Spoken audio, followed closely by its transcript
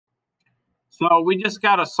So we just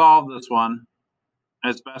got to solve this one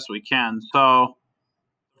as best we can. So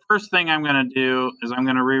the first thing I'm going to do is I'm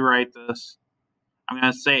going to rewrite this. I'm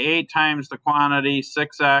going to say 8 times the quantity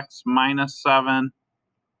 6x minus 7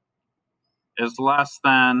 is less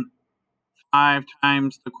than 5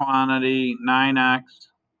 times the quantity 9x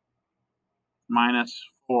minus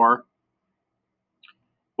 4.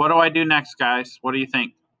 What do I do next, guys? What do you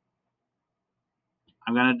think?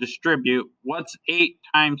 I'm going to distribute. What's 8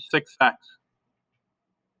 times 6x?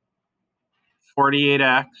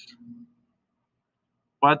 48x.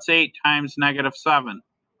 What's 8 times negative 7?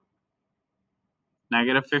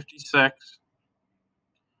 Negative 56.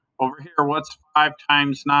 Over here, what's 5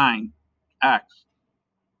 times 9? X.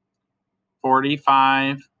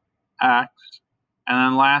 45x. And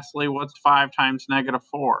then lastly, what's 5 times negative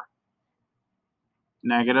 4?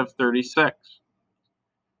 Negative 36.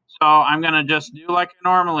 So I'm going to just do like I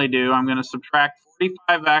normally do. I'm going to subtract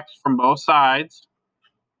 45x from both sides.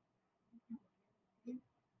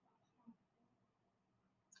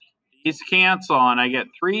 These cancel, and I get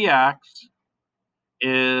 3x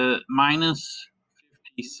is minus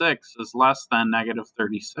 56 is less than negative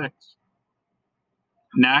 36.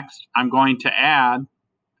 Next, I'm going to add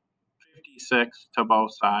 56 to both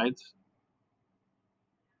sides.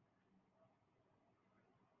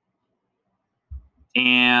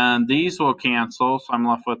 And these will cancel, so I'm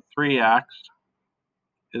left with 3x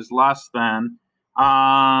is less than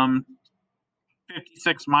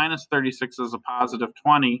 56 minus 36 is a positive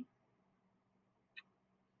 20.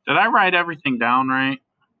 Did I write everything down right?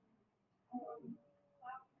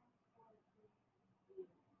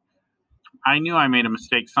 I knew I made a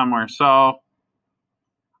mistake somewhere. So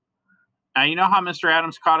now you know how Mr.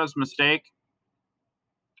 Adams caught his mistake?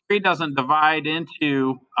 3 doesn't divide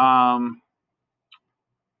into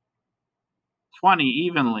 20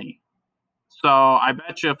 evenly. So I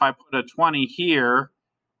bet you if I put a 20 here,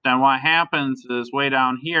 then what happens is way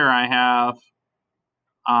down here I have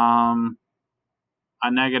a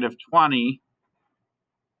negative 20.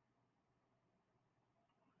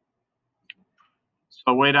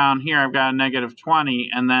 So way down here I've got a negative 20,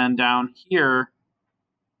 and then down here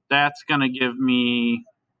that's going to give me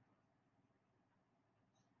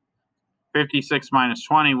 56 minus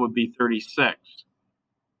 20 would be 36.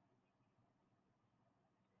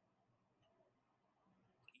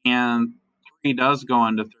 And 3 does go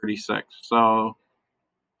into 36. So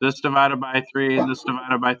this divided by 3 and this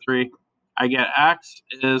divided by 3, I get x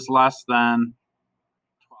is less than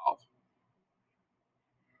 12.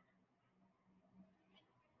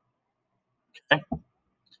 Okay.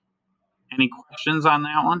 Any questions on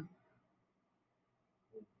that one?